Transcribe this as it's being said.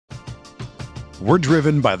We're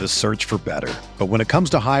driven by the search for better. But when it comes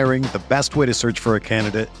to hiring, the best way to search for a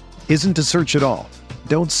candidate isn't to search at all.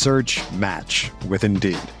 Don't search, match with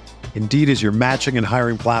Indeed. Indeed is your matching and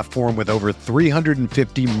hiring platform with over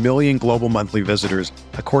 350 million global monthly visitors,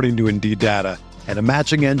 according to Indeed data, and a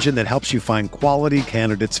matching engine that helps you find quality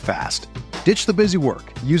candidates fast. Ditch the busy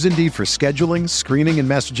work. Use Indeed for scheduling, screening, and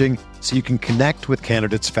messaging so you can connect with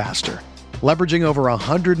candidates faster. Leveraging over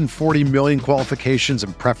 140 million qualifications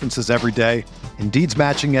and preferences every day, Indeed's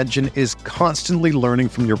matching engine is constantly learning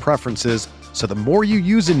from your preferences, so the more you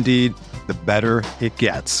use Indeed, the better it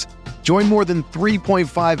gets. Join more than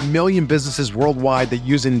 3.5 million businesses worldwide that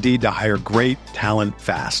use Indeed to hire great talent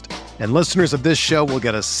fast. And listeners of this show will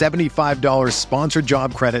get a $75 sponsored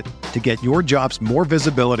job credit to get your jobs more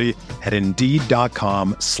visibility at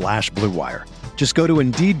Indeed.com/Blue Wire. Just go to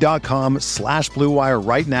Indeed.com/Blue Wire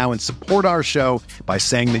right now and support our show by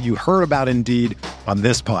saying that you heard about Indeed on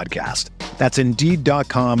this podcast. That's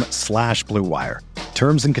Indeed.com/Blue Wire.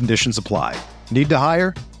 Terms and conditions apply. Need to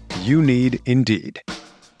hire? You need Indeed.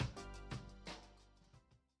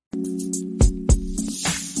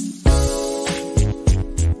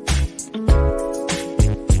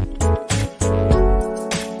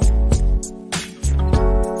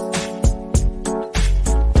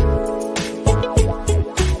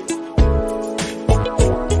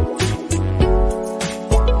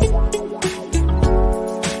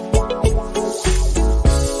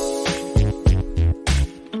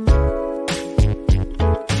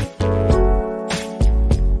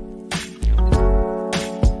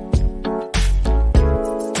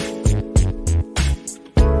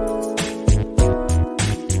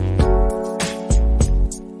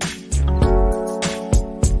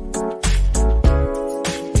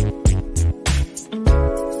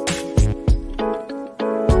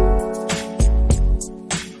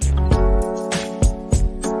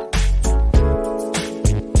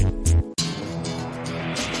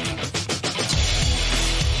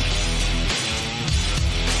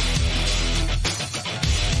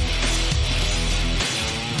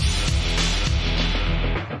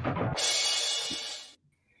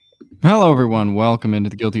 Hello, everyone. Welcome into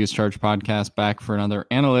the Guilty as Charged podcast, back for another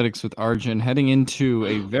Analytics with Arjun, heading into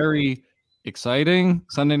a very exciting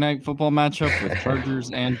Sunday night football matchup with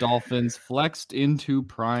Chargers and Dolphins flexed into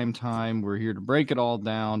prime time. We're here to break it all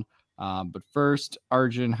down. But first,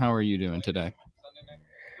 Arjun, how are you doing today?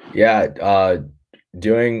 Yeah,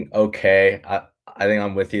 doing okay. I think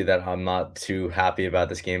I'm with you that I'm not too happy about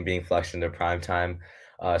this game being flexed into prime time,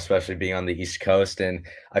 especially being on the East Coast. And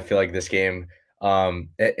I feel like this game,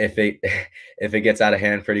 if it gets out of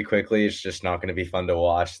hand pretty quickly, it's just not going to be fun to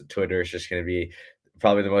watch. The Twitter is just going to be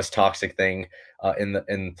probably the most toxic thing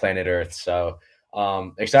in planet Earth. So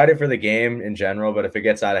excited for the game in general, but if it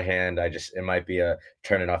gets out of hand, it might be a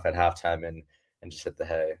turn it off at halftime and just hit the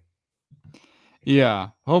hay. Yeah,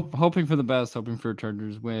 hoping for the best, hoping for a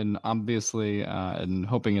Chargers win, obviously, and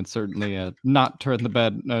hoping it's certainly not turn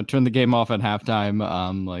the game off at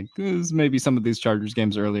halftime. Like maybe some of these Chargers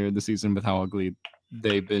games earlier this season with how ugly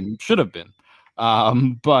should have been.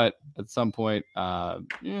 But at some point,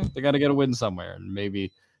 they got to get a win somewhere, and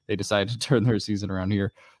maybe they decide to turn their season around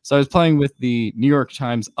here. So I was playing with the New York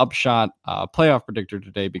Times Upshot playoff predictor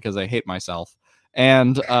today because I hate myself,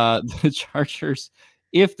 and the Chargers,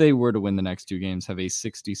 if they were to win the next two games, have a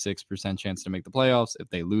 66% chance to make the playoffs. If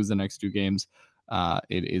they lose the next two games,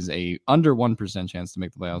 it is a under 1% chance to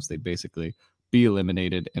make the playoffs. They'd basically be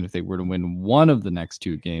eliminated. And if they were to win one of the next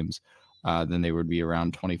two games, then they would be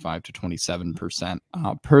around 25 to 27%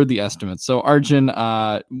 per the estimates. So, Arjun,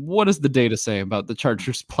 what does the data say about the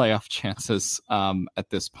Chargers' playoff chances at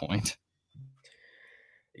this point?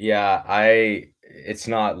 Yeah, it's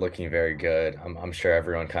not looking very good. I'm sure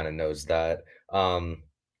everyone kind of knows that.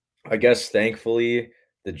 I guess thankfully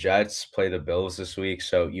the Jets play the Bills this week,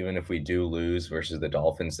 so even if we do lose versus the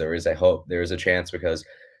Dolphins, there is a chance because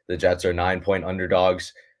the Jets are 9-point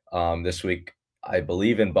underdogs this week, I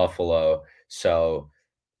believe, in Buffalo. So,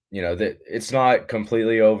 it's not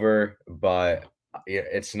completely over, but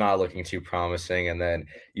it's not looking too promising. And then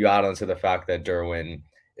you add on to the fact that Derwin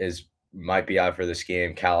might be out for this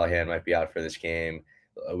game. Callahan might be out for this game.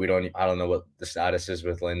 I don't know what the status is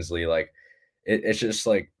with Lindsley. Like, it's just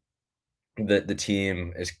like the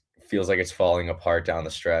team feels like it's falling apart down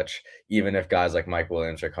the stretch. Even if guys like Mike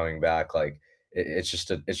Williams are coming back, like it's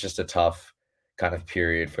just a tough kind of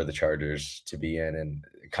period for the Chargers to be in, and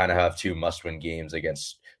kind of have two must-win games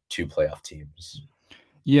against two playoff teams.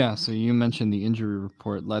 Yeah, so you mentioned the injury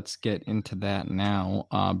report. Let's get into that now.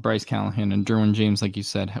 Bryce Callahan and Derwin James, like you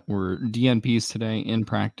said, were DNPs today in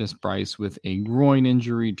practice. Bryce with a groin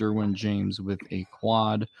injury, Derwin James with a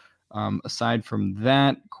quad. Aside from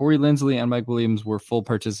that, Corey Linsley and Mike Williams were full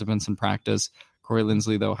participants in practice. Corey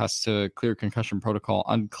Linsley, though, has to clear concussion protocol.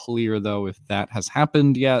 Unclear, though, if that has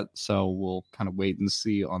happened yet. So we'll kind of wait and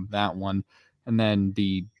see on that one. And then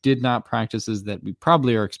the did not practices that we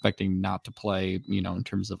probably are expecting not to play, in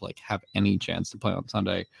terms of like have any chance to play on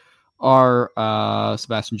Sunday, are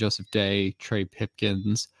Sebastian Joseph Day, Trey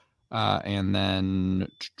Pipkins, and then,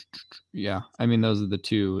 those are the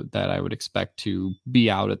two that I would expect to be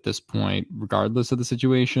out at this point, regardless of the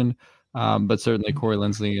situation. But certainly Corey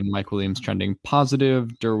Linsley and Mike Williams trending positive.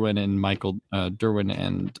 Derwin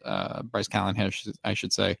and Bryce Callahan, I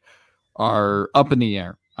should say, are up in the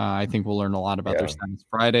air. I think we'll learn a lot about their stats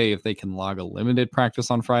Friday. If they can log a limited practice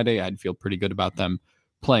on Friday, I'd feel pretty good about them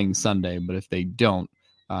playing Sunday. But if they don't,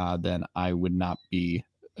 then I would not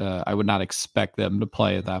expect them to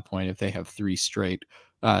play at that point if they have 3 straight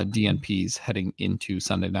DNPs heading into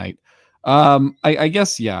Sunday night. I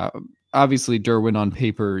guess, obviously Derwin on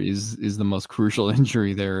paper is the most crucial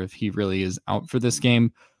injury there if he really is out for this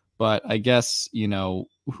game. But I guess,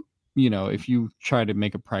 if you try to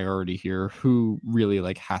make a priority here, who really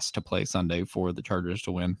has to play Sunday for the Chargers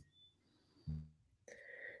to win?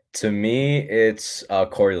 To me, it's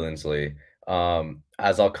Corey Linsley.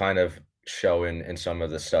 As I'll kind of show in some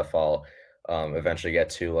of the stuff I'll eventually get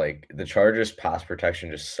to, like the Chargers pass protection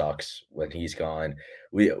just sucks when he's gone.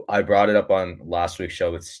 I brought it up on last week's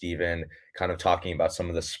show with Steven, kind of talking about some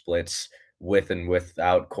of the splits with and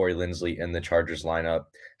without Corey Linsley in the Chargers lineup,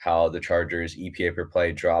 how the Chargers EPA per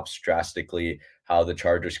play drops drastically, how the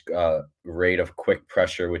Chargers rate of quick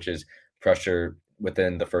pressure, which is pressure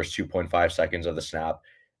within the first 2.5 seconds of the snap,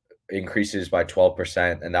 increases by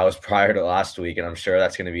 12%. And that was prior to last week. And I'm sure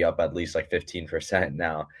that's going to be up at least like 15%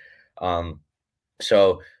 now.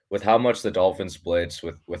 So with how much the Dolphins blitz,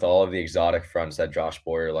 with all of the exotic fronts that Josh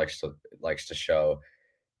Boyer likes to show,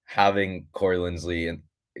 having Corey Linsley and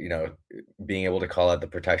being able to call out the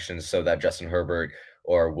protections so that Justin Herbert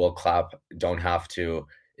or Will Clapp don't have to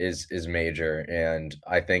is major. And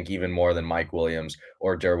I think even more than Mike Williams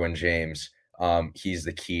or Derwin James, he's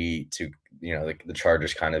the key to the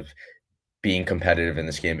Chargers kind of being competitive in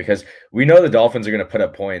this game, because we know the Dolphins are going to put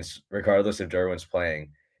up points regardless if Derwin's playing.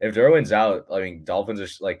 If Derwin's out, I mean, Dolphins are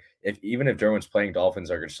like, even if Derwin's playing, Dolphins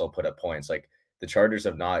are going to still put up points. Like the Chargers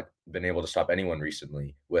have not been able to stop anyone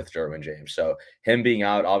recently with Derwin James. So him being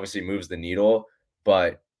out obviously moves the needle,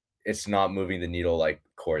 but it's not moving the needle like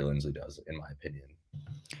Corey Linsley does, in my opinion.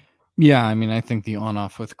 Yeah, I mean, I think the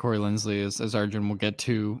on-off with Corey Linsley, as Arjun will get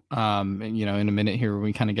to, in a minute here, when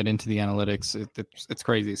we kind of get into the analytics, it's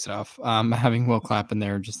crazy stuff. Having Will Clapp in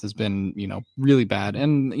there just has been, really bad.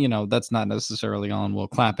 And, that's not necessarily on Will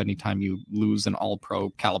Clapp. Anytime you lose an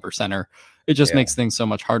all-pro caliber center, it just makes things so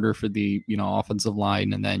much harder for the, offensive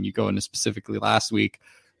line. And then you go into specifically last week,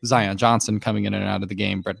 Zion Johnson coming in and out of the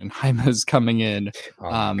game, Brendan Hymas coming in,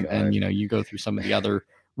 and, you go through some of the other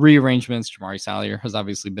rearrangements. Jamari Salyer has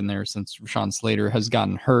obviously been there since Rashawn Slater has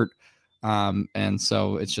gotten hurt. And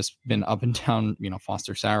so it's just been up and down,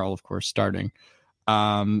 Foster Sarrell, of course, starting.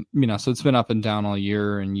 So it's been up and down all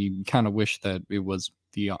year, and you kind of wish that it was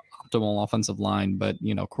the optimal offensive line. But,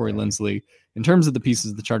 Corey Linsley, in terms of the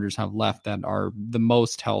pieces the Chargers have left that are the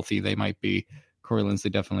most healthy, they might be. Corey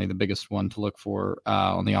Linsley definitely the biggest one to look for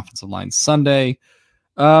on the offensive line Sunday.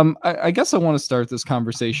 I guess I want to start this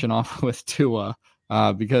conversation off with Tua.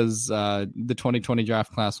 Because the 2020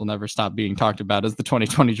 draft class will never stop being talked about as the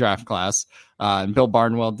 2020 draft class. And Bill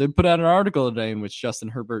Barnwell did put out an article today in which Justin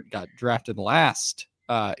Herbert got drafted last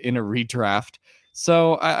in a redraft.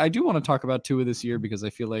 So I do want to talk about Tua this year, because I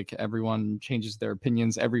feel like everyone changes their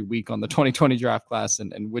opinions every week on the 2020 draft class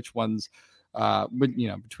and which ones,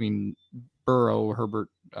 between Burrow, Herbert,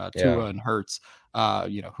 Tua, and Hurts,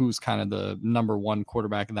 who's kind of the number one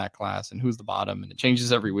quarterback in that class and who's the bottom. And it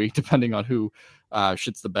changes every week depending on who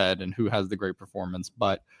shits the bed and who has the great performance.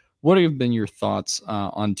 But what have been your thoughts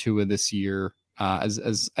on Tua this year?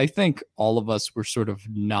 As I think all of us were sort of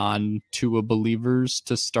non-Tua believers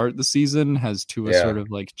to start the season. Has Tua sort of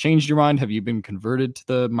changed your mind? Have you been converted to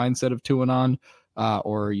the mindset of Tua on,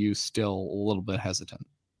 or are you still a little bit hesitant?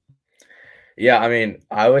 Yeah, I mean,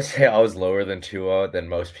 I would say I was lower than Tua than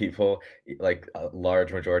most people, like a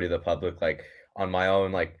large majority of the public. Like on my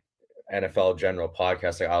own, NFL general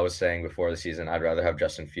podcast, I was saying before the season, I'd rather have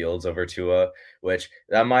Justin Fields over Tua, which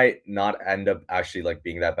that might not end up actually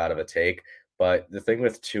being that bad of a take. But the thing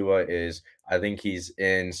with Tua is I think he's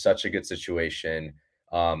in such a good situation.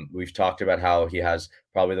 We've talked about how he has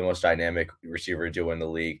probably the most dynamic receiver duo in the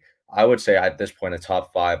league. I would say at this point, a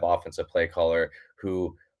top 5 offensive play caller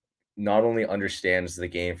who not only understands the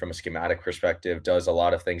game from a schematic perspective, does a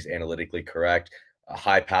lot of things analytically correct, a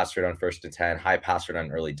high pass rate on 1st and 10, high pass rate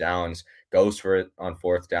on early downs, goes for it on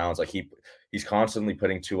 4th downs. Like he's constantly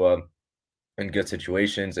putting Tua in good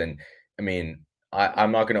situations. And I mean,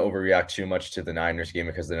 I'm not going to overreact too much to the Niners game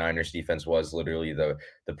because the Niners defense was literally the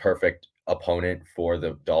perfect opponent for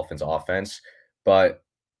the Dolphins offense. But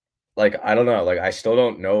like, I don't know, like I still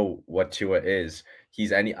don't know what Tua is.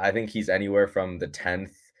 I think he's anywhere from the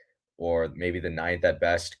 10th or maybe the 9th at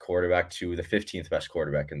best quarterback to the 15th best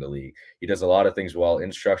quarterback in the league. He does a lot of things well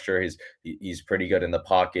in structure. He's pretty good in the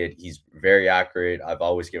pocket. He's very accurate. I've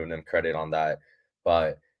always given him credit on that.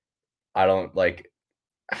 But I don't like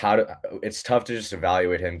it's tough to just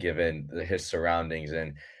evaluate him given his surroundings.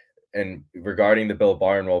 And regarding the Bill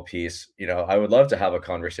Barnwell piece, I would love to have a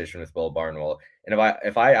conversation with Bill Barnwell. And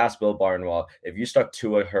if I ask Bill Barnwell, if you stuck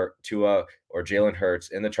Tua or Jalen Hurts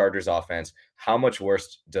in the Chargers offense, how much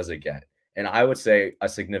worse does it get? And I would say a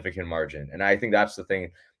significant margin. And I think that's the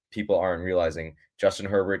thing people aren't realizing. Justin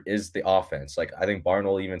Herbert is the offense. Like I think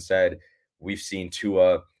Barnwell even said, we've seen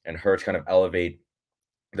Tua and Hurts kind of elevate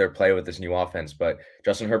their play with this new offense, but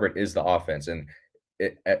Justin Herbert is the offense. And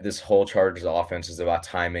this whole Chargers offense is about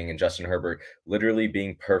timing and Justin Herbert literally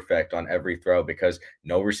being perfect on every throw because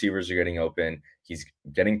no receivers are getting open. He's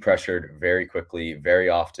getting pressured very quickly, very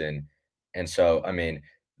often. And so, I mean,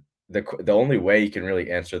 the only way you can really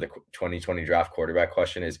answer the 2020 draft quarterback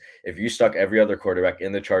question is if you stuck every other quarterback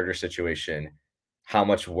in the Charger situation, how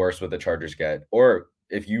much worse would the Chargers get? Or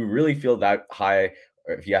if you really feel that high,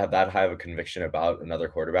 or if you have that high of a conviction about another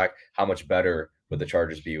quarterback, how much better would the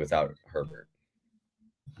Chargers be without Herbert?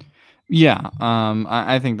 Yeah,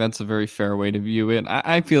 I think that's a very fair way to view it.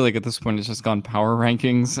 I feel like at this point it's just gone power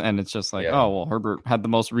rankings, and it's just like, Yeah. oh, well, Herbert had the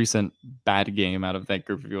most recent bad game out of that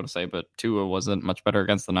group, if you want to say, but Tua wasn't much better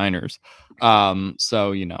against the Niners.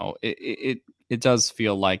 So, it does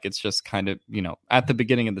feel like it's just kind of, at the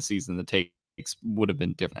beginning of the season, the takes would have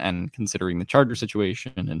been different. And considering the Charger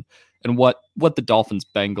situation and what the Dolphins,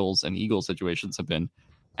 Bengals, and Eagles situations have been,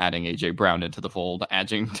 adding AJ Brown into the fold,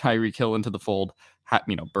 adding Tyreek Hill into the fold,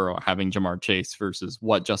 Burrow having Jamar Chase versus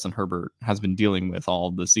what Justin Herbert has been dealing with all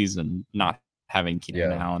of the season, not having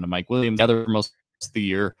Keenan Allen and Mike Williams together for most of the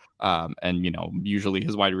year. And usually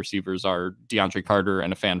his wide receivers are DeAndre Carter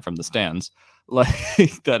and a fan from the stands.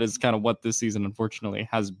 Like that is kind of what this season, unfortunately,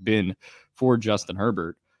 has been for Justin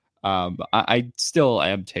Herbert. I still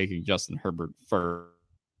am taking Justin Herbert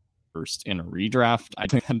first in a redraft. I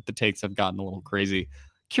think that the takes have gotten a little crazy.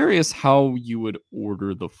 Curious how you would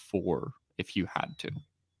order the 4 if you had to.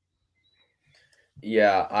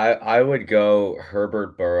 Yeah, I would go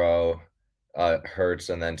Herbert, Burrow, Hurts,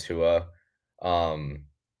 and then Tua.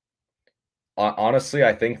 Honestly,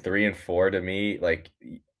 I think 3 and 4 to me, like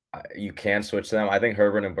you can switch them. I think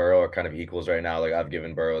Herbert and Burrow are kind of equals right now. Like I've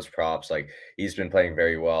given Burrow's props. Like he's been playing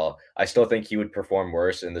very well. I still think he would perform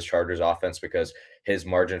worse in this Chargers offense because his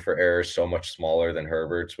margin for error is so much smaller than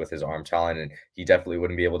Herbert's with his arm talent, and he definitely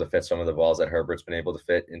wouldn't be able to fit some of the balls that Herbert's been able to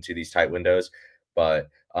fit into these tight windows. But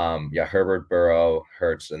yeah, Herbert, Burrow,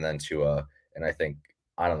 Hurts, and then Tua. And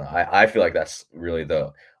I don't know. I feel like that's really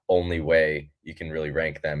the only way you can really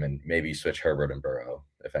rank them, and maybe switch Herbert and Burrow,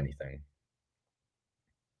 if anything.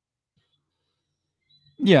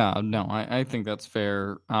 Yeah, no, I think that's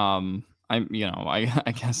fair. I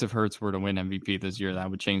guess if Hurts were to win MVP this year,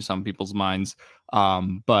 that would change some people's minds.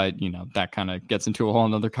 But that kind of gets into a whole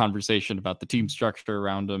another conversation about the team structure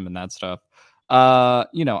around him and that stuff. I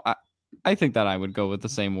think that I would go with the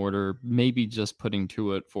same order, maybe just putting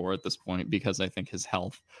Tua at 4 at this point because I think his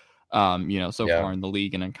health, so far in the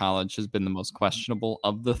league and in college has been the most questionable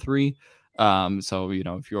of the 3. So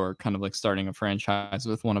if you're kind of like starting a franchise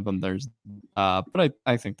with one of them, but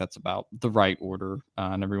I think that's about the right order,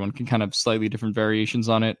 and everyone can kind of slightly different variations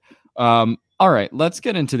on it. All right, let's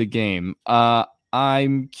get into the game.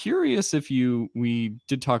 I'm curious if we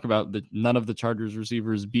did talk about none of the Chargers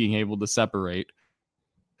receivers being able to separate.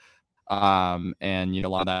 And a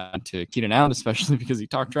lot of that to Keenan Allen, especially because he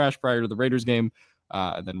talked trash prior to the Raiders game,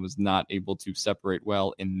 and then was not able to separate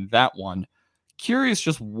well in that one. Curious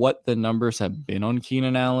just what the numbers have been on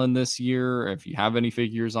Keenan Allen this year. If you have any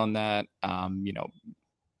figures on that,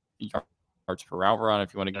 yards per route run,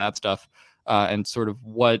 if you want to get that stuff, and sort of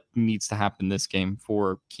what needs to happen this game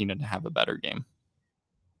for Keenan to have a better game.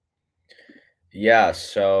 Yeah,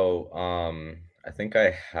 so I think I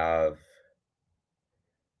have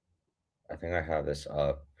this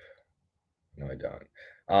up. No, I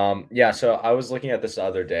don't. Yeah, so I was looking at this the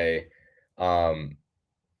other day.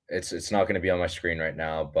 It's not going to be on my screen right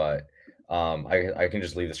now, but I can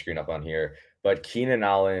just leave the screen up on here. But Keenan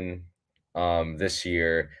Allen, this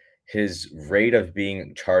year, his rate of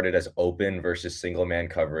being charted as open versus single man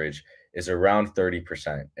coverage is around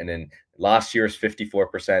 30%. And then last year is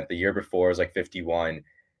 54%. The year before was like 51.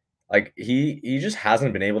 Like he just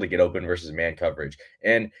hasn't been able to get open versus man coverage.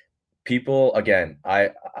 And people, again,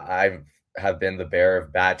 I have been the bearer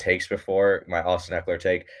of bad takes before. My Austin Eckler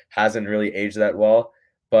take hasn't really aged that well,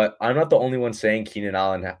 but I'm not the only one saying Keenan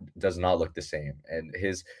Allen does not look the same. And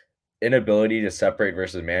his inability to separate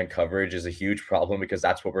versus man coverage is a huge problem because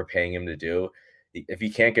that's what we're paying him to do. If he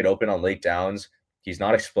can't get open on late downs, he's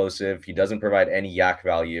not explosive. He doesn't provide any yak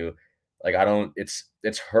value. Like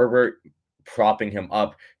it's Herbert propping him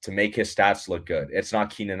up to make his stats look good. It's not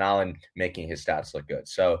Keenan Allen making his stats look good.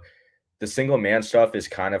 So the single man stuff is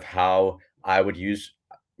kind of how I would use,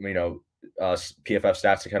 PFF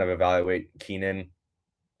stats to kind of evaluate Keenan.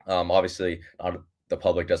 Obviously, the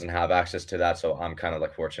public doesn't have access to that, so I'm kind of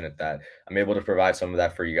like fortunate that I'm able to provide some of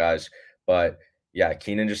that for you guys. But yeah,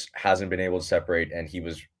 Keenan just hasn't been able to separate, and he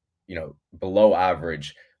was, below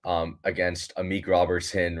average against Amik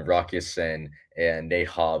Robertson, Ruckus, and Nate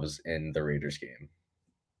Hobbs in the Raiders game.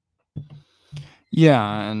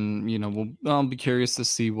 Yeah, and I'll be curious to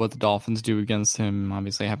see what the Dolphins do against him.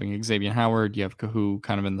 Obviously, having Xavier Howard, you have Kahu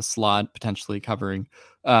kind of in the slot, potentially covering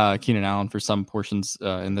Keenan Allen for some portions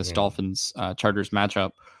in this Dolphins Chargers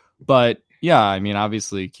matchup. But yeah, I mean,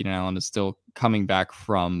 obviously, Keenan Allen is still coming back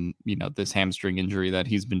from this hamstring injury that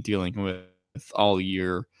he's been dealing with all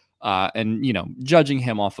year. And judging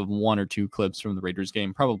him off of one or two clips from the Raiders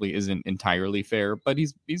game probably isn't entirely fair, but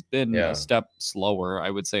he's been a step slower,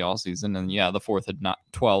 I would say, all season. And yeah, the fourth had not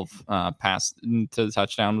 12 pass to the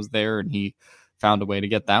touchdown was there, and he found a way to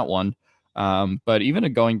get that one. But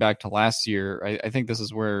even going back to last year, I think this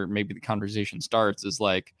is where maybe the conversation starts is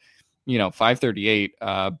like, 538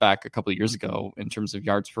 back a couple of years ago in terms of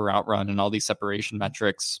yards per route run and all these separation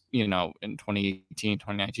metrics, in 2018,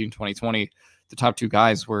 2019, 2020. The top two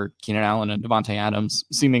guys were Keenan Allen and Davante Adams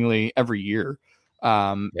seemingly every year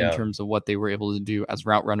in terms of what they were able to do as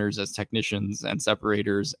route runners, as technicians and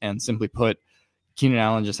separators. And simply put, Keenan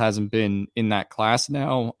Allen just hasn't been in that class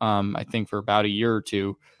now, I think for about a year or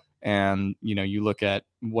two. And, you look at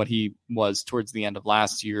what he was towards the end of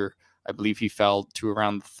last year, I believe he fell to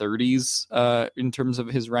around the 30s in terms of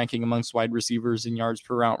his ranking amongst wide receivers in yards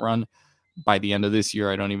per route run. By the end of this year,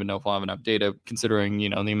 I don't even know if I'll have enough data considering, the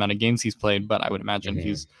amount of games he's played, but I would imagine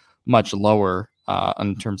he's much lower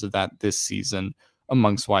in terms of that this season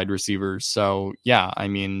amongst wide receivers. So yeah, I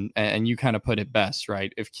mean, and you kind of put it best,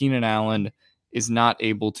 right? If Keenan Allen is not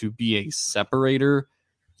able to be a separator,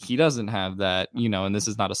 he doesn't have that, and this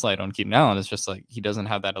is not a slight on Keenan Allen. It's just like, he doesn't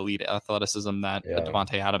have that elite athleticism that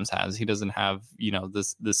Davante Adams has. He doesn't have,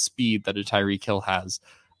 this speed that a Tyreek Hill has.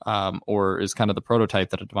 Or is kind of the prototype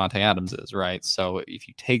that a Davante Adams is, right? So if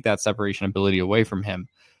you take that separation ability away from him,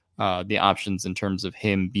 the options in terms of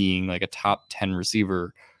him being like a top 10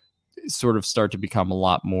 receiver sort of start to become a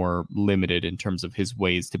lot more limited in terms of his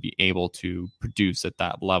ways to be able to produce at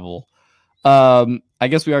that level. I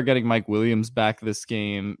guess we are getting Mike Williams back this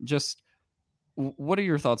game. Just what are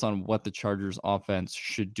your thoughts on what the Chargers offense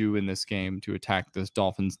should do in this game to attack this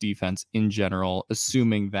Dolphins defense in general,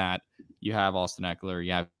 assuming that you have Austin Eckler,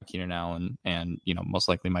 you have Keenan Allen, and, most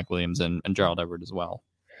likely Mike Williams and Gerald Everett as well?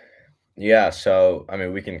 Yeah, so, I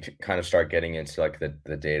mean, we can kind of start getting into, like,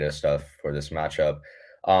 the data stuff for this matchup.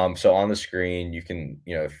 So on the screen, you can,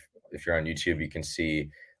 if you're on YouTube, you can see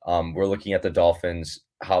we're looking at the Dolphins,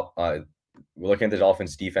 we're looking at the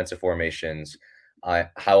Dolphins' defensive formations,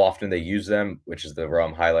 how often they use them, which is the row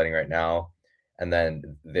I'm highlighting right now, and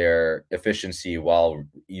then their efficiency while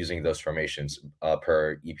using those formations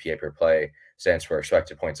per EPA per play stands for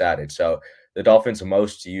expected points added. So the Dolphins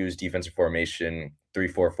most use defensive formation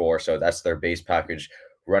 3-4-4, so that's their base package,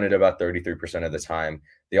 run it about 33% of the time.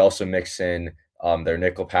 They also mix in their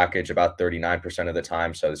nickel package about 39% of the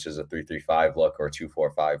time, so this is a 3-3-5 look or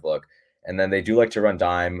 2-4-5 look. And then they do like to run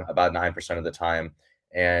dime about 9% of the time.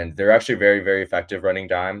 And they're actually very, very effective running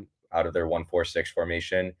dime out of their 1-4-6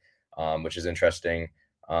 formation, which is interesting.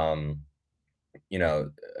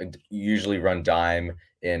 Usually run dime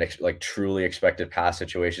in like truly expected pass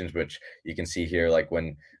situations, which you can see here, like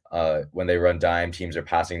when they run dime, teams are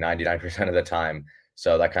passing 99% of the time.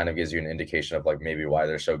 So that kind of gives you an indication of like maybe why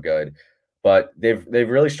they're so good. But they've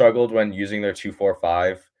really struggled when using their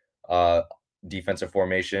 2-4-5 defensive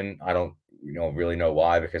formation. I don't really know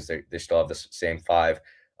why, because they still have the same five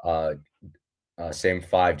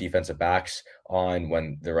defensive backs on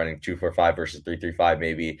when they're running 2-4-5 versus 3-3-5.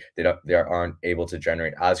 Maybe they aren't able to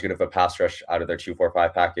generate as good of a pass rush out of their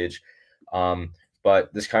 2-4-5 package.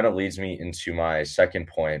 But this kind of leads me into my second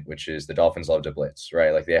point, which is the Dolphins love to blitz,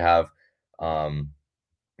 right? Like they have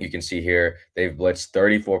You can see here they've blitzed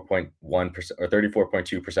 34.1% or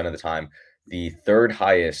 34.2% of the time, the third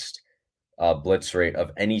highest blitz rate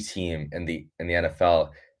of any team in the NFL.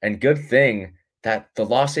 And good thing that the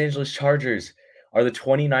Los Angeles Chargers are the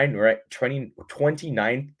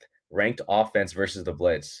 29th ranked offense versus the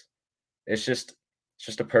blitz. It's just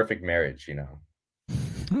a perfect marriage, you know.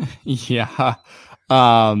 Yeah.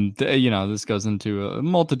 This goes into a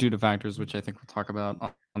multitude of factors, which I think we'll talk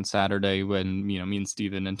about on Saturday when, me and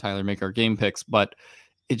Steven and Tyler make our game picks. But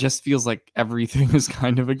it just feels like everything is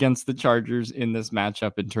kind of against the Chargers in this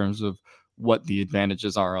matchup in terms of what the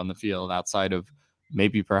advantages are on the field outside of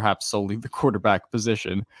maybe perhaps solely the quarterback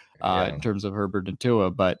position in terms of Herbert and Tua.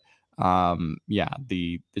 But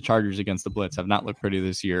the Chargers against the blitz have not looked pretty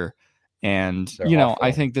this year. And,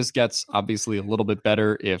 I think this gets obviously a little bit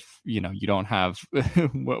better if, you don't have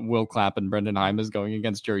Will Clapp and Brendan Hymas going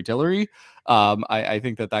against Jerry Tillery. I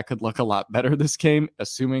think that could look a lot better this game,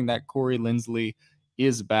 assuming that Corey Linsley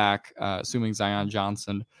is back, assuming Zion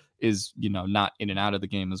Johnson is, not in and out of the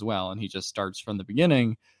game as well. And he just starts from the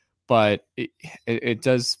beginning. But it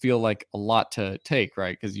does feel like a lot to take,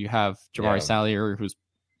 right? Because you have Jamari Salyer, who's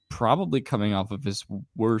probably coming off of his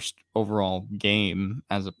worst overall game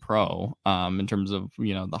as a pro in terms of,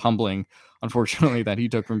 the humbling, unfortunately, that he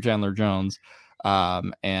took from Chandler Jones. Now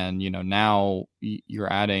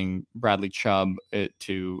you're adding Bradley Chubb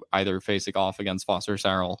to either facing off against Foster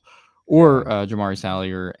Sarrell or Jamari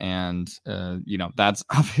Salyer. And, that's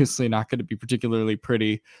obviously not going to be particularly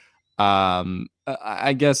pretty.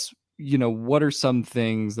 I guess, what are some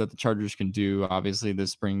things that the Chargers can do? Obviously,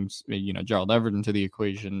 this brings, Gerald Everett into the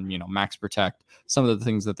equation, max protect, some of the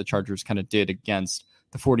things that the Chargers kind of did against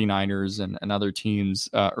the 49ers and other teams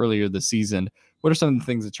earlier this season. What are some of the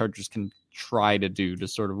things the Chargers can try to do to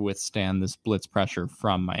sort of withstand this blitz pressure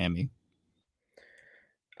from Miami?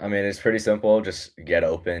 I mean, it's pretty simple. Just get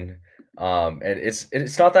open. And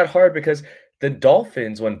it's not that hard because the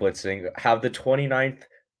Dolphins, when blitzing, have the 29th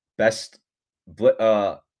best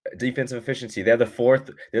defensive efficiency. They're the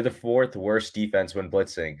fourth worst defense when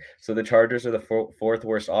blitzing. So the Chargers are the fourth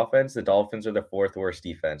worst offense. The Dolphins are the fourth worst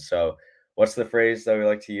defense. So what's the phrase that we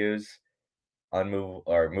like to use?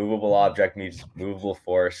 Movable object meets movable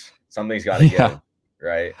force. Something's got to give,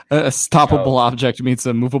 right? A stoppable object meets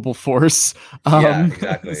a movable force.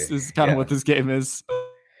 Exactly. This is kind of what this game is.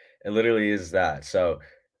 It literally is that. So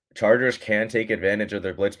Chargers can take advantage of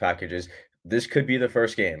their blitz packages. This could be the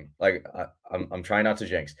first game. Like I'm trying not to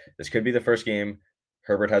jinx. This could be the first game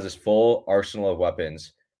Herbert has his full arsenal of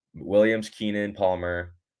weapons. Williams, Keenan,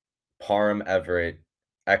 Palmer, Parham, Everett,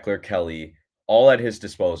 Eckler, Kelly, all at his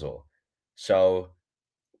disposal. So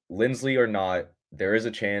Linsley or not, there is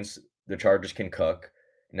a chance the Chargers can cook.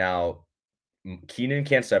 Now, Keenan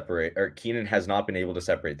can't separate, or Keenan has not been able to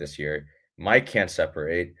separate this year. Mike can't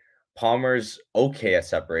separate. Palmer's okay at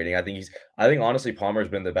separating. I think honestly Palmer's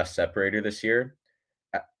been the best separator this year.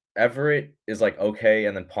 Everett is like okay,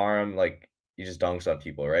 and then Parham, like, he just dunks on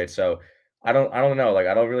people, right? So I don't know. Like,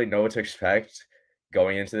 I don't really know what to expect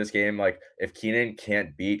going into this game. Like, if Keenan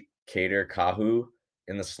can't beat Kader Kahu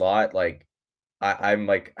in the slot, like I'm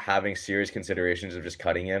like having serious considerations of just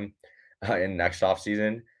cutting him in next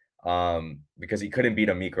offseason because he couldn't beat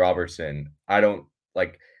Amik Robertson. I don't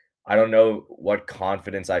know what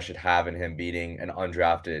confidence I should have in him beating an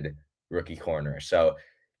undrafted rookie corner. So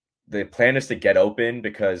the plan is to get open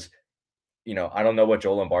because, I don't know what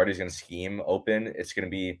Joe Lombardi is going to scheme open. It's going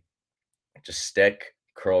to be just stick,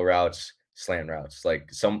 curl routes, slant routes. Like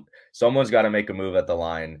someone's got to make a move at the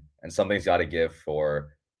line and something's got to give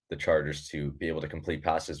for the Chargers to be able to complete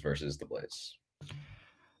passes versus the blitz.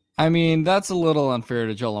 I mean, that's a little unfair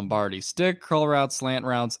to Joe Lombardi. Stick, curl routes, slant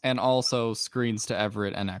routes, and also screens to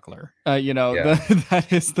Everett and Eckler. That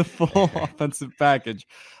is the full offensive package.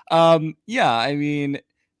 I mean,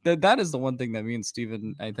 that is the one thing that me and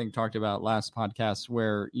Steven, I think, talked about last podcast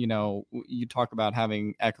where, you talk about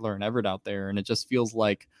having Eckler and Everett out there, and it just feels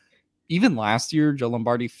like even last year, Joe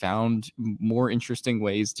Lombardi found more interesting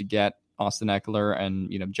ways to get Austin Eckler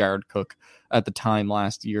and, Jared Cook at the time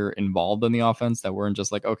last year involved in the offense that weren't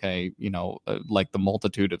just like, okay, like the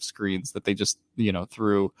multitude of screens that they just,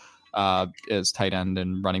 threw as tight end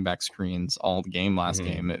and running back screens all the game last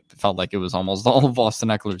game. It felt like it was almost all of Austin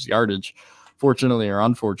Eckler's yardage, fortunately or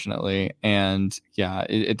unfortunately. And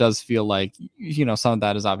it does feel like, some of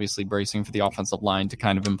that is obviously bracing for the offensive line to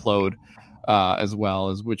kind of implode as well,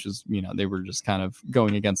 as which is, they were just kind of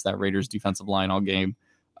going against that Raiders defensive line all game.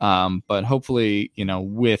 But hopefully,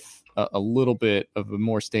 with a little bit of a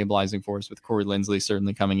more stabilizing force with Corey Linsley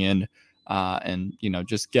certainly coming in and,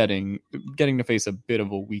 just getting to face a bit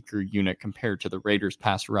of a weaker unit compared to the Raiders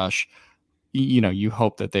pass rush, you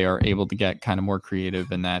hope that they are able to get kind of more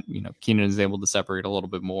creative, and that, Keenan is able to separate a little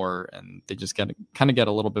bit more, and they just get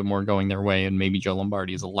a little bit more going their way, and maybe Joe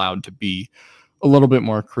Lombardi is allowed to be a little bit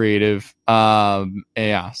more creative.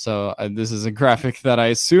 So this is a graphic that I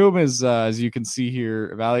assume is, as you can see here,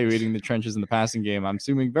 evaluating the trenches in the passing game. I'm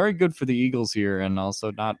assuming very good for the Eagles here, and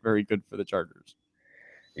also not very good for the Chargers.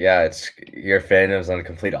 Yeah, your phantoms on the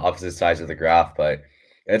complete opposite sides of the graph, but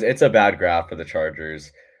it's a bad graph for the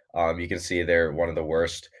Chargers. You can see they're one of the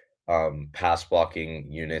worst pass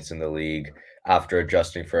blocking units in the league after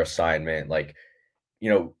adjusting for assignment. Like,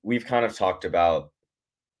 we've kind of talked about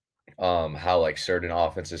how like certain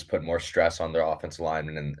offenses put more stress on their offensive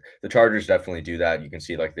linemen, and the Chargers definitely do that. You can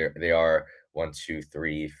see like they are 1, 2,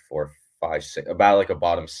 3, 4, 5, 6, about like a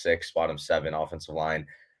bottom 6, bottom 7 offensive line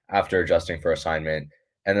after adjusting for assignment.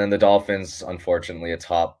 And then the Dolphins, unfortunately, a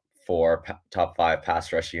top 4, top 5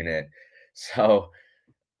 pass rush unit. So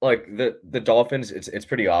like the Dolphins, it's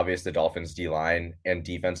pretty obvious the Dolphins D-line and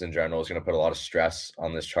defense in general is going to put a lot of stress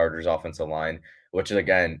on this Chargers offensive line, which is,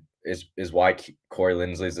 again, is why Corey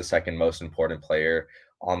Linsley is the second most important player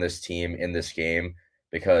on this team in this game,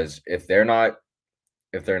 because if they're not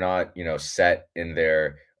set in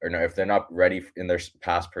their, or no, if they're not ready in their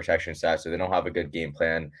pass protection stats, so they don't have a good game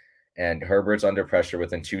plan, and Herbert's under pressure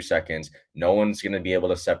within 2 seconds, no one's going to be able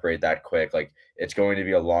to separate that quick. Like, it's going to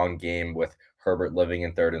be a long game with Herbert living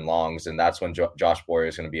in 3rd and longs, and that's when Josh Boyer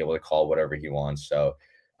is going to be able to call whatever he wants. So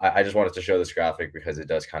I just wanted to show this graphic because it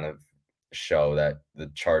does kind of show that the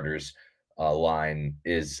Chargers line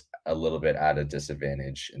is a little bit at a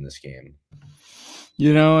disadvantage in this game.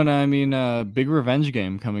 And I mean, big revenge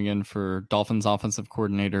game coming in for Dolphins offensive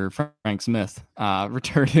coordinator Frank Smith,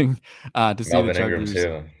 returning to see Melvin the Chargers.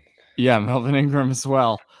 Ingram too. Yeah, Melvin Ingram as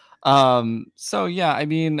well. So yeah, I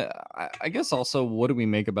mean, I guess also, what do we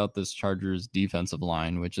make about this Chargers defensive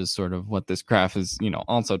line, which is sort of what this graph is,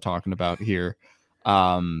 also talking about here,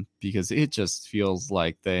 because it just feels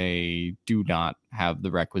like they do not have the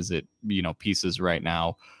requisite, pieces right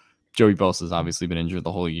now. Joey Bosa has obviously been injured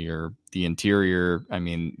the whole year. The interior, I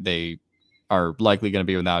mean, they are likely going to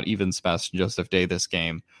be without even Spence Joseph Day this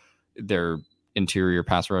game. Their interior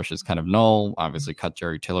pass rush is kind of null. Obviously cut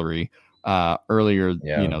Jerry Tillery earlier,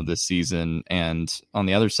 this season. And on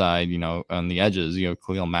the other side, on the edges,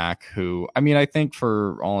 Khalil Mack, who, I mean, I think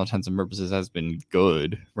for all intents and purposes has been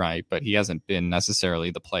good, right? But he hasn't been necessarily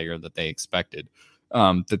the player that they expected,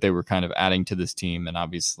 that they were kind of adding to this team. And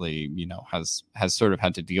obviously, has sort of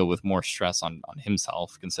had to deal with more stress on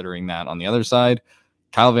himself, considering that on the other side,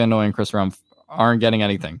 Kyle Van Noy and Chris Rumph aren't getting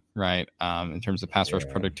anything, right? In terms of pass rush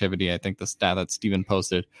productivity, I think the stat that Steven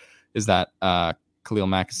posted is that Khalil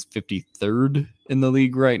Mack is 53rd in the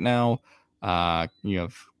league right now. You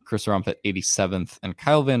have Chris Rumph at 87th and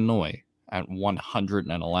Kyle Van Noy at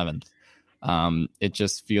 111th. It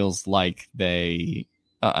just feels like they,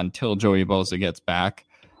 until Joey Bosa gets back,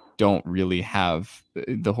 don't really have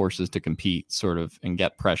the horses to compete sort of and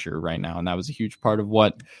get pressure right now. And that was a huge part of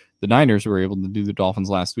what the Niners were able to do the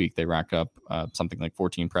Dolphins last week. They racked up something like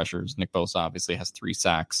 14 pressures. Nick Bosa obviously has 3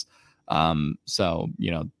 sacks. So,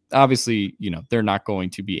 obviously, they're not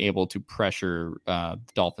going to be able to pressure the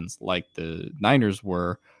Dolphins like the Niners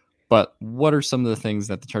were. But what are some of the things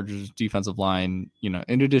that the Chargers defensive line,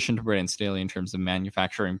 in addition to Brandon Staley, in terms of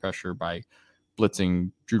manufacturing pressure by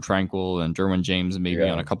blitzing Drew Tranquill and Derwin James maybe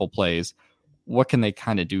on a couple plays, what can they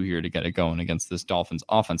kind of do here to get it going against this Dolphins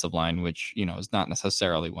offensive line, which, is not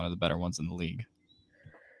necessarily one of the better ones in the league?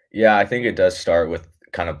 Yeah, I think it does start with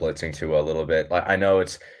kind of blitzing too a little bit. Like, I know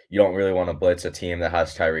you don't really want to blitz a team that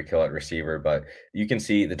has Tyreek Hill at receiver, but you can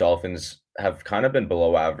see the Dolphins have kind of been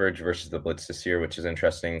below average versus the blitz this year, which is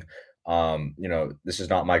interesting. This is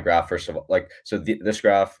not my graph, first of all. This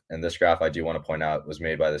graph and this graph, I do want to point out, was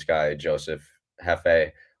made by this guy, Joseph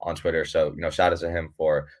Hefe, on Twitter. So, shout out to him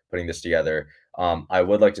for putting this together. I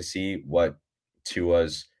would like to see what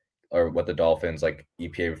the Dolphins like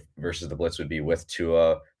EPA versus the blitz would be with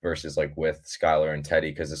Tua versus like with Skylar and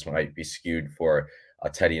Teddy, because this might be skewed for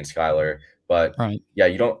Teddy and Skylar. But right.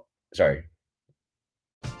 Yeah, sorry.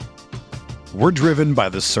 We're driven by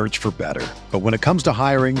the search for better. But when it comes to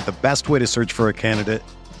hiring, the best way to search for a candidate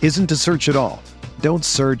isn't to search at all. Don't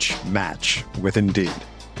search, match with Indeed.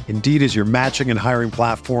 Indeed is your matching and hiring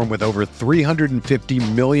platform with over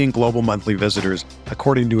 350 million global monthly visitors,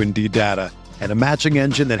 according to Indeed data, and a matching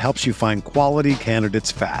engine that helps you find quality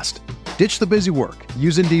candidates fast. Ditch the busy work.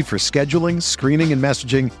 Use Indeed for scheduling, screening, and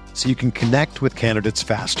messaging so you can connect with candidates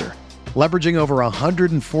faster. Leveraging over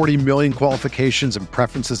 140 million qualifications and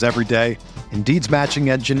preferences every day, Indeed's matching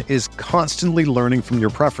engine is constantly learning from your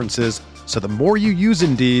preferences, so the more you use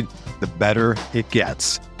Indeed, the better it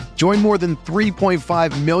gets. Join more than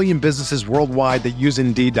 3.5 million businesses worldwide that use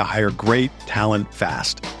Indeed to hire great talent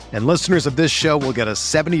fast. And listeners of this show will get a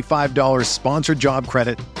 $75 sponsored job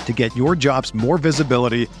credit to get your jobs more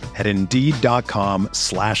visibility at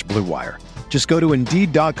Indeed.com/Blue Wire. Just go to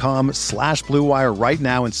Indeed.com/Blue Wire right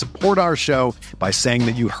now and support our show by saying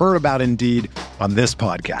that you heard about Indeed on this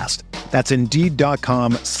podcast. That's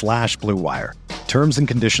Indeed.com/Blue Wire. Terms and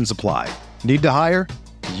conditions apply. Need to hire?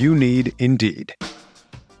 You need Indeed.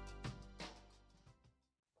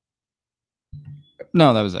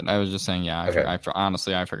 No, that was it. I was just saying, yeah. Okay.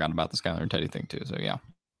 Honestly, I forgot about the Skylar and Teddy thing too. So yeah.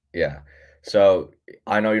 Yeah. So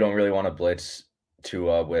I know you don't really want to blitz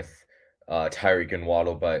to with Tyreek and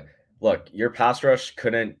Waddle, but look, your pass rush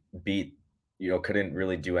couldn't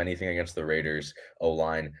really do anything against the Raiders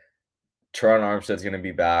O-line. Teron Armstead's going to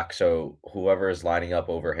be back, so whoever is lining up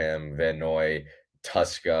over him, Van Noy,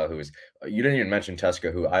 Tuska, you didn't even mention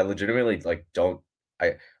Tuska, who I legitimately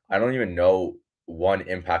I don't even know one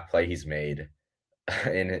impact play he's made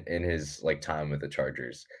in his time with the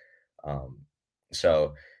Chargers.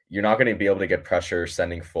 So you're not going to be able to get pressure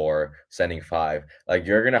sending 4, sending 5.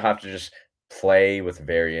 You're going to have to just play with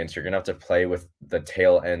variance. You're going to have to play with the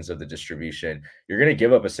tail ends of the distribution. You're going to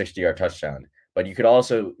give up a 60-yard touchdown, but you could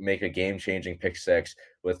also make a game-changing pick 6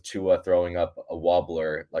 with Tua throwing up a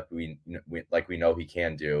wobbler like we know he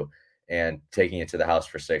can do, and taking it to the house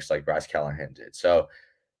for 6 like Bryce Callahan did. So,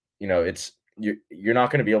 you're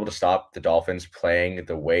not going to be able to stop the Dolphins playing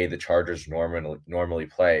the way the Chargers normally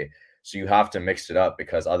play. So you have to mix it up,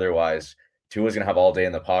 because otherwise Tua's going to have all day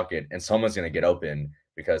in the pocket and someone's going to get open,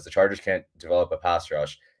 because the Chargers can't develop a pass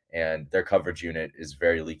rush and their coverage unit is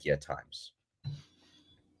very leaky at times.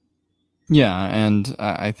 Yeah, and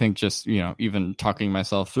I think just, even talking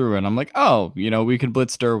myself through it, I'm like, we could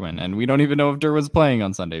blitz Derwin, and we don't even know if Derwin's playing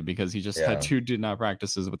on Sunday because he just had 2 did not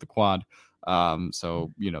practices with the quad.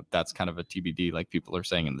 So, that's kind of a TBD, like people are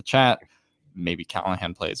saying in the chat. Maybe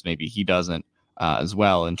Callahan plays, maybe he doesn't as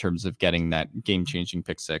well, in terms of getting that game-changing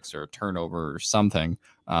pick 6 or a turnover or something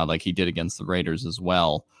like he did against the Raiders as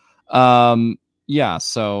well. Yeah,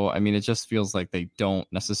 so, it just feels like they don't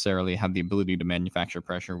necessarily have the ability to manufacture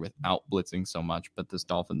pressure without blitzing so much, but this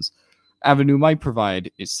Dolphins avenue might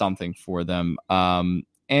provide something for them.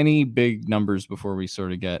 Any big numbers before we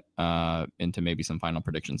sort of get into maybe some final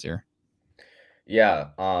predictions here? Yeah.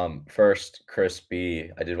 First, Chris B,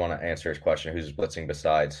 I did want to answer his question. Who's blitzing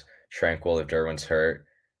besides Tranquil if Derwin's hurt?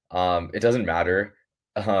 It doesn't matter.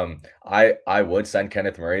 I would send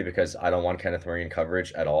Kenneth Murray, because I don't want Kenneth Murray in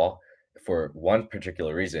coverage at all, for one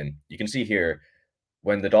particular reason. You can see here,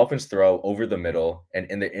 when the Dolphins throw over the middle and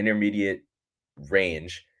in the intermediate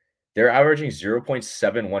range, they're averaging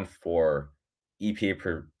 0.714 EPA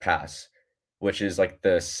per pass, which is like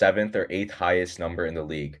the 7th or 8th highest number in the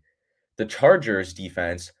league. The Chargers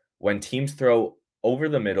defense, when teams throw over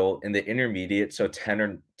the middle in the intermediate, so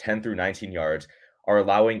 10 through 19 yards, are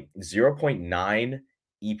allowing 0.9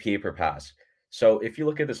 EPA per pass. So if you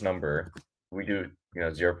look at this number, we do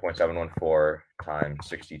 0.714 times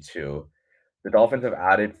 62. The Dolphins have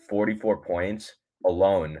added 44 points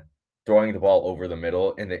alone throwing the ball over the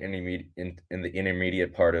middle in the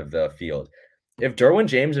intermediate part of the field. If Derwin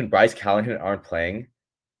James and Bryce Callahan aren't playing,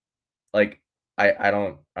 I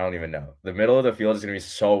don't even know. The middle of the field is going to be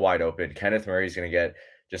so wide open. Kenneth Murray is going to get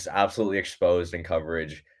just absolutely exposed in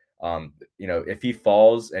coverage. If he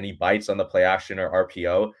falls and he bites on the play action or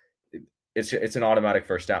RPO, it's an automatic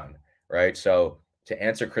first down, right? So to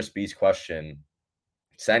answer Chris B's question,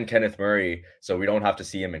 send Kenneth Murray so we don't have to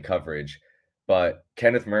see him in coverage. But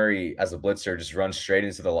Kenneth Murray, as a blitzer, just runs straight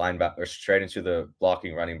into the linebacker or straight into the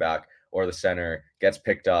blocking running back or the center, gets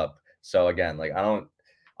picked up. So again,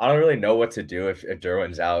 I don't really know what to do if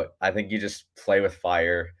Derwin's out. I think you just play with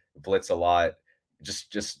fire, blitz a lot,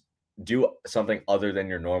 just do something other than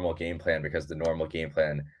your normal game plan, because the normal game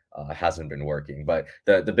plan hasn't been working. But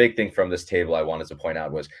the big thing from this table I wanted to point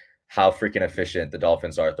out was how freaking efficient the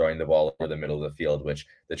Dolphins are throwing the ball over the middle of the field, which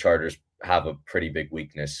the Chargers have a pretty big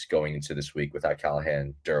weakness going into this week without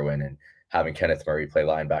Callahan, Derwin, and having Kenneth Murray play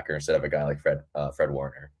linebacker instead of a guy like Fred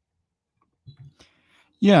Warner.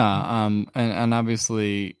 Yeah, and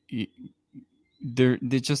obviously it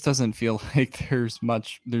just doesn't feel like there's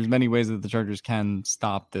many ways that the Chargers can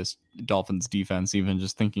stop this Dolphins defense, even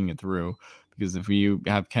just thinking it through. Because if you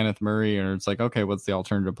have Kenneth Murray, and it's like, okay, what's the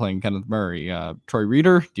alternative playing Kenneth Murray? Troy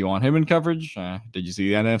Reader, do you want him in coverage? Did you see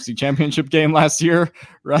the NFC Championship game last year?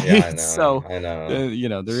 Right. Yeah, I know. So I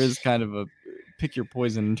know. There is kind of a pick your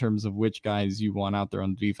poison in terms of which guys you want out there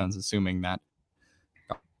on the defense, assuming that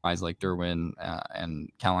guys like Derwin and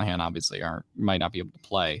Callahan obviously might not be able to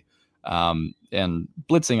play. And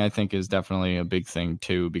blitzing, I think, is definitely a big thing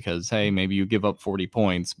too, because, hey, maybe you give up 40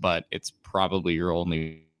 points, but it's probably your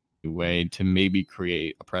only way to maybe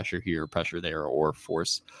create a pressure here, pressure there, or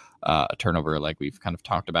force a turnover like we've kind of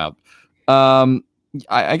talked about.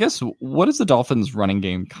 I guess, what is the Dolphins' running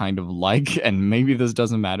game kind of like? And maybe this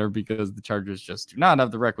doesn't matter because the Chargers just do not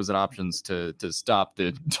have the requisite options to stop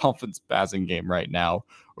the Dolphins' passing game right now,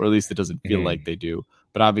 or at least it doesn't feel like they do.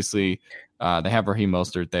 But obviously, they have Raheem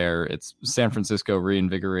Mostert there. It's San Francisco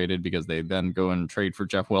reinvigorated because they then go and trade for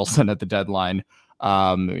Jeff Wilson at the deadline.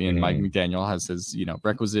 And Mike McDaniel has his,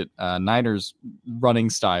 requisite Niners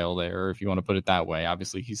running style there, if you want to put it that way.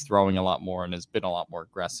 Obviously, he's throwing a lot more and has been a lot more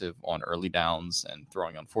aggressive on early downs and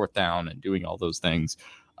throwing on fourth down and doing all those things.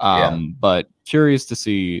 But curious to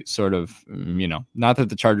see sort of, not that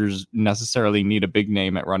the Chargers necessarily need a big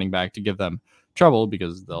name at running back to give them trouble,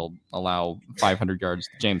 because they'll allow 500 yards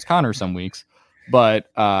to James Conner some weeks. But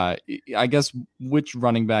I guess, which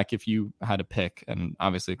running back, if you had to pick, and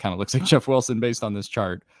obviously it kind of looks like Jeff Wilson based on this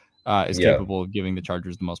chart, is capable of giving the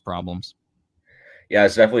Chargers the most problems? Yeah,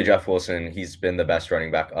 it's definitely Jeff Wilson. He's been the best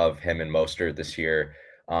running back of him and Mostert this year.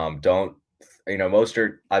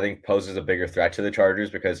 Mostert, I think, poses a bigger threat to the Chargers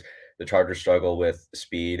because the Chargers struggle with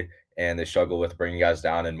speed and they struggle with bringing guys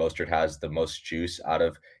down, and Mostert has the most juice out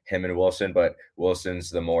of him and Wilson, but Wilson's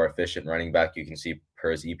the more efficient running back. You can see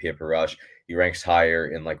per his EPA per rush, he ranks higher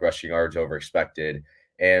in like rushing yards over expected.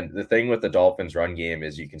 And the thing with the Dolphins run game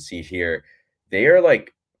is, you can see here, they are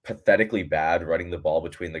like pathetically bad running the ball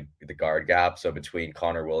between the guard gap. So between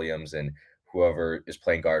Connor Williams and whoever is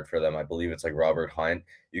playing guard for them, I believe it's like Robert Hunt,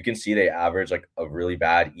 you can see they average like a really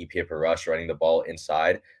bad EPA per rush running the ball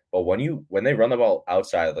inside. But when they run the ball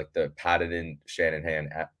outside, like the patented Shanahan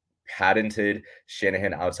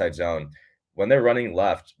outside zone, when they're running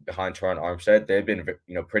left behind Terron Armstead, they've been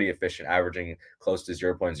pretty efficient, averaging close to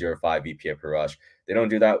 0.05 EPA per rush. They don't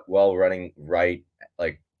do that well running right,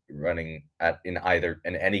 like running in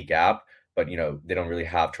any gap, but they don't really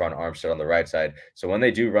have Terron Armstead on the right side. So when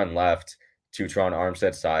they do run left to Terron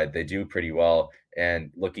Armstead's side, they do pretty well.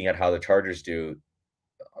 And looking at how the Chargers do,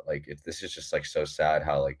 like, this is just like so sad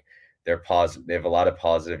how like they have a lot of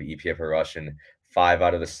positive EPA per rush in 5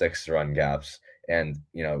 out of the 6 run gaps. And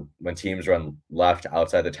when teams run left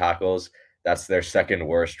outside the tackles, that's their second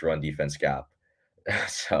worst run defense gap.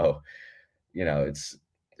 So it's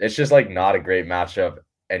just like not a great matchup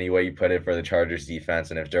any way you put it for the Chargers defense.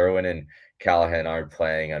 And if Derwin and Callahan aren't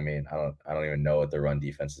playing, I mean, I don't even know what the run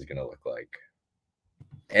defense is going to look like.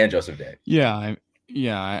 And Joseph Day.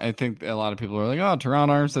 Yeah, I think a lot of people are like, "Oh, Terron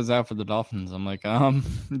Armstead's out for the Dolphins." I'm like,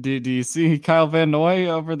 do you see Kyle Van Noy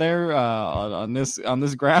over there on this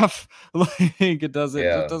graph? Like, it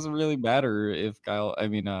doesn't really matter if if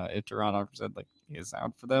Terron Armstead is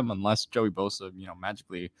out for them, unless Joey Bosa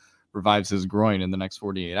magically revives his groin in the next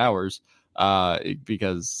 48 hours.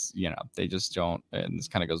 Because they just don't, and this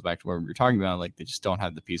kind of goes back to what we were talking about. Like, they just don't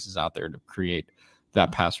have the pieces out there to create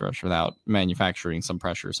that pass rush without manufacturing some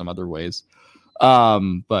pressure some other ways.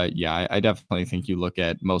 But yeah, I definitely think you look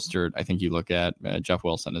at Mostert. I think you look at Jeff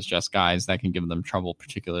Wilson as just guys that can give them trouble,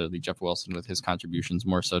 particularly Jeff Wilson with his contributions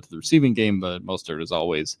more so to the receiving game. But Mostert is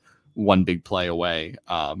always one big play away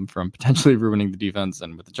from potentially ruining the defense.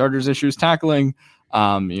 And with the Chargers issues tackling,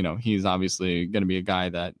 he's obviously going to be a guy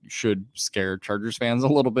that should scare Chargers fans a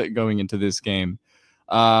little bit going into this game.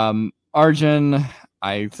 Arjun,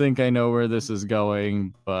 I think I know where this is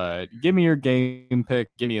going, but give me your game pick.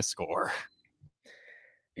 Give me a score.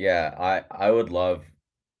 Yeah, I would love,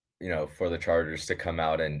 for the Chargers to come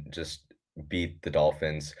out and just beat the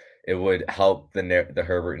Dolphins. It would help the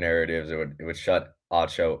Herbert narratives. It would shut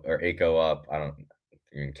Acho up. I don't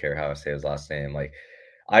even care how I say his last name. Like,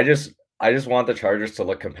 I just want the Chargers to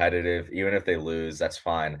look competitive, even if they lose. That's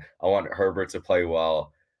fine. I want Herbert to play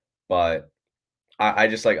well, but I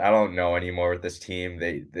just I don't know anymore with this team.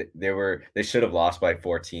 They should have lost by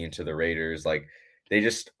 14 to the Raiders. Like, they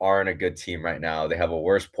just aren't a good team right now. They have a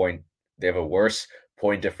worse point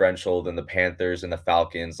differential than the Panthers and the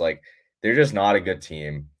Falcons. Like, they're just not a good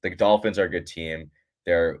team. The Dolphins are a good team.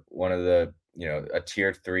 They're one of the, a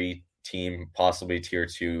tier 3 team, possibly tier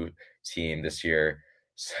 2 team this year.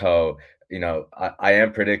 So, I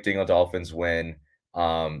am predicting a Dolphins win.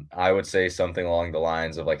 I would say something along the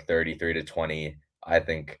lines of like 33-20, I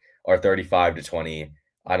think, or 35-20.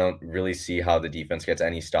 I don't really see how the defense gets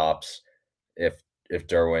any stops if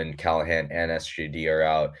Derwin, Callahan, and SGD are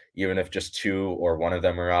out. Even if just 2 or 1 of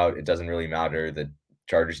them are out, it doesn't really matter. The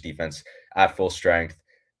Chargers defense at full strength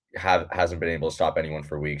hasn't been able to stop anyone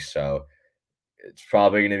for weeks. So it's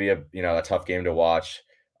probably going to be a tough game to watch.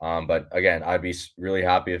 But again, I'd be really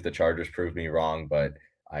happy if the Chargers prove me wrong, but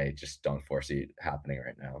I just don't foresee it happening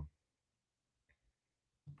right now.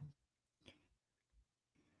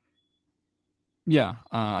 Yeah,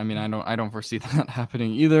 I mean, I don't foresee that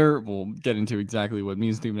happening either. We'll get into exactly what me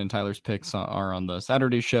and Steven and Tyler's picks are on the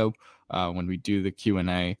Saturday show when we do the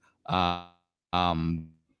Q&A. But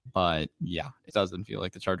yeah, it doesn't feel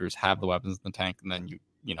like the Chargers have the weapons in the tank. And then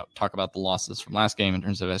you know, talk about the losses from last game in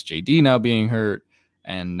terms of SJD now being hurt,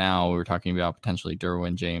 and now we're talking about potentially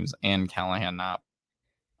Derwin James and Callahan not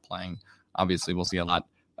playing. Obviously, we'll see a lot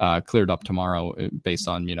cleared up tomorrow based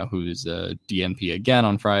on, you know, who's a DNP again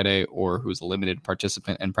on Friday or who's a limited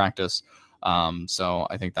participant in practice. So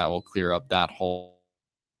I think that will clear up that whole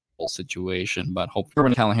situation, but hopefully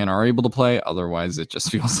when Callahan are able to play. Otherwise, it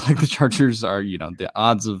just feels like the Chargers are, you know, the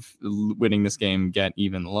odds of winning this game get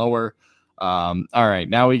even lower. All right,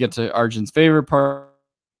 now we get to Arjun's favorite part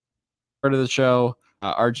of the show.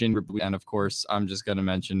 Arjun, and of course, I'm just going to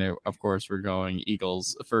mention it. Of course, we're going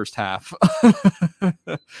Eagles first half.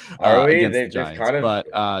 Are we? Against the Giants. Kind of,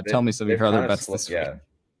 but tell me some of your other bets this week. Yeah.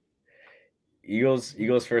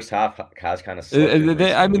 Eagles first half has kind of slipped.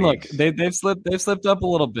 I mean, look, they've slipped up a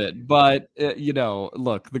little bit, but you know,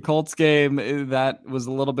 look, the Colts game, that was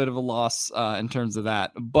a little bit of a loss in terms of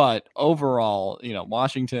that. But overall, you know,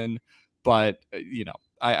 Washington. But you know,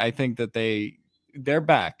 I think that they're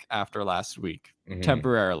back after last week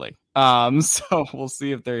temporarily. So we'll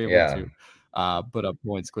see if they're able to put up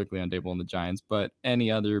points quickly on Dable and the Giants. But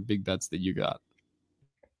any other big bets that you got?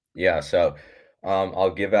 Yeah, so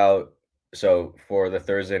I'll give out. So for the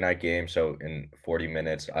Thursday night game, so in 40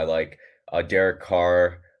 minutes, I like Derek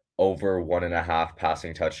Carr over 1.5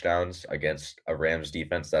 passing touchdowns against a Rams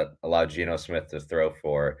defense that allowed Geno Smith to throw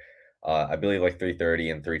for, I believe, like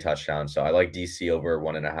 330 and 3 touchdowns. So I like DC over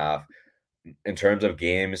 1.5. In terms of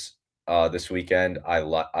games this weekend, I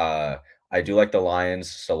do like the Lions.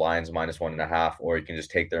 So Lions minus 1.5, or you can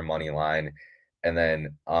just take their money line. And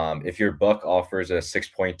then if your book offers a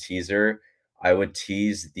 6-point teaser, I would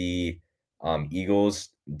tease the Eagles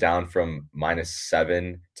down from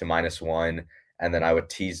 -7 to -1, and then I would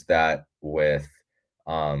tease that with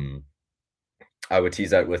the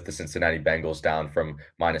Cincinnati Bengals down from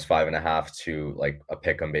 -5.5 to like a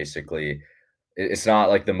pick 'em. Basically, it's not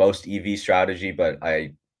like the most EV strategy, but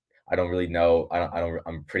I don't really know.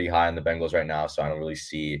 I'm pretty high on the Bengals right now, so I don't really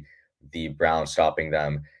see the Browns stopping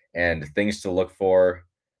them. And things to look for,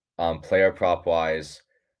 player prop wise.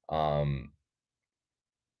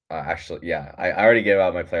 Actually, yeah, I already gave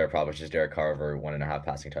out my player prop, which is Derek Carr over 1.5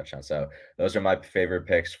 passing touchdowns. So those are my favorite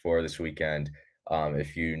picks for this weekend.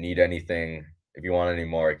 If you need anything, if you want any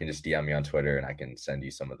more, you can just DM me on Twitter and I can send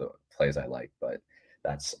you some of the plays I like. But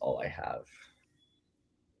that's all I have.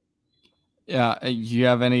 Yeah, you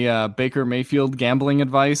have any Baker Mayfield gambling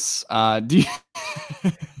advice? Do you...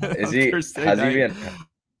 Is he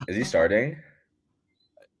starting?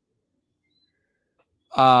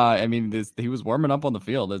 I mean, he was warming up on the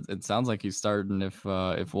field. It sounds like he's starting if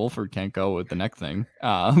Wolford can't go with the neck thing.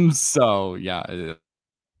 So yeah, it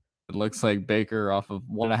looks like Baker, off of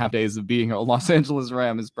 1.5 days of being a Los Angeles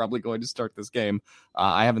Ram, is probably going to start this game.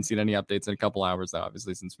 I haven't seen any updates in a couple hours, though,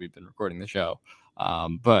 obviously, since we've been recording the show.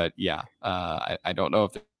 But yeah, I don't know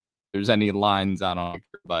if there's any lines out on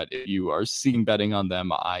Baker, but if you are seeing betting on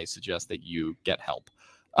them, I suggest that you get help.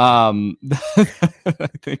 I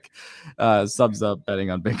think sums up betting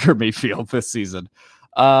on Baker Mayfield this season.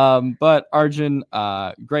 But Arjun,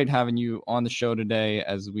 great having you on the show today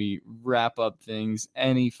as we wrap up things.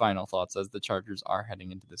 Any final thoughts as the Chargers are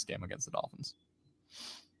heading into this game against the Dolphins?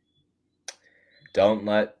 Don't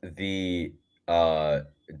let the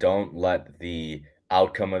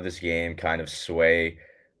outcome of this game kind of sway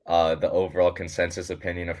the overall consensus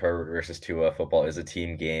opinion of Herbert versus Tua. Football is a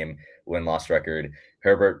team game, win-loss record.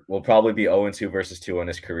 Herbert will probably be 0-2 versus Tua in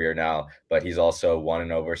his career now, but he's also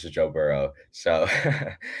 1-0 versus Joe Burrow. So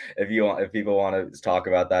if people want to talk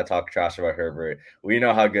about that, talk trash about Herbert, we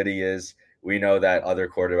know how good he is. We know that other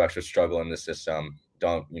quarterbacks would struggle in the system.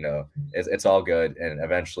 It's all good. And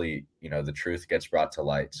eventually, the truth gets brought to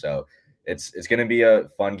light. So it's going to be a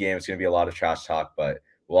fun game. It's going to be a lot of trash talk, but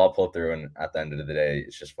we'll all pull through. And at the end of the day,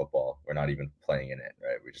 it's just football. We're not even playing in it,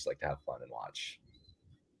 right? We just like to have fun and watch.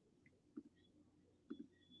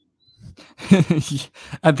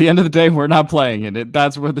 At the end of the day, we're not playing in it.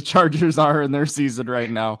 That's where the Chargers are in their season right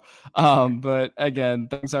now. But again,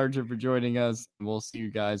 thanks, Arjun, for joining us. We'll see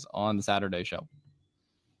you guys on the Saturday show.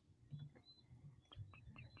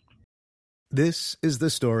 This is the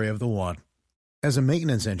story of the one. As a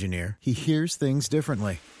maintenance engineer, he hears things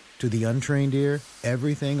differently. To the untrained ear,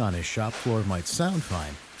 everything on his shop floor might sound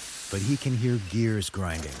fine, but he can hear gears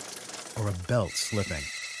grinding or a belt slipping.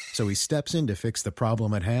 So he steps in to fix the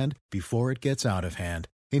problem at hand before it gets out of hand.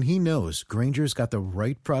 And he knows Granger's got the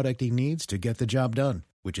right product he needs to get the job done,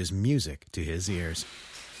 which is music to his ears.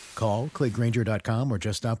 Call, click Grainger.com, or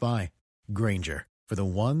just stop by. Grainger, for the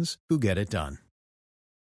ones who get it done.